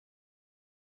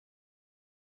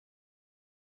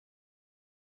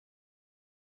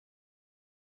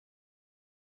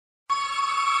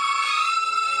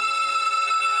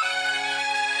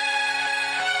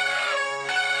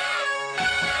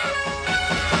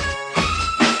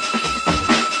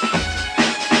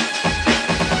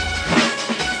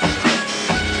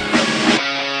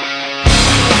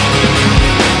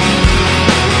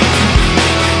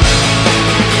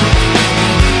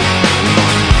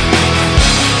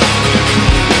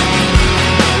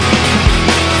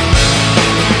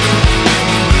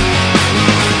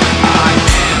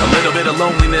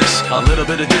little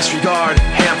bit of disregard,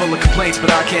 handful of complaints, but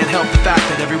I can't help the fact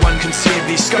that everyone can see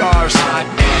these scars. I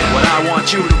am what I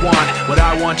want you to want, what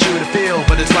I want you to feel,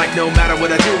 but it's like no matter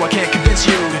what I do, I can't convince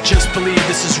you to just believe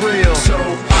this is real. So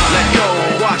let go,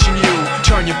 watching you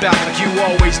turn your back like you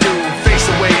always do, face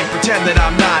away and pretend that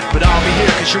I'm not, but I'll be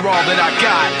here cause you're all that I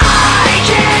got. I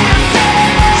can't feel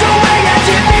the way I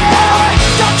did before.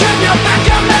 Don't turn your back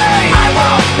on me, I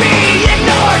won't be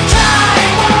ignored.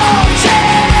 Time won't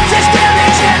change this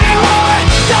damage anymore.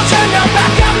 Don't turn your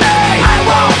back on me, I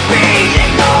won't be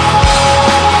ignored.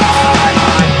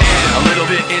 A little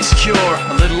bit insecure,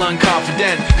 a little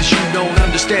unconfident, cause you don't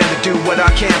understand to do what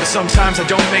I can, but sometimes I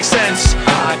don't make sense.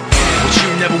 I am what you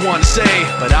never want to say,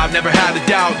 but I've never had a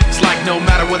doubt. It's like no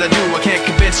matter what I do, I can't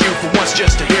convince you for once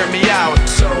just to hear me out.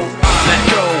 So let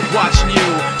go, watching you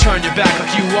turn your back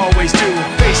like you always do,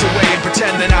 face away and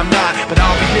pretend that I'm not, but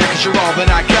I'll be here cause you're all that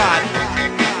I got.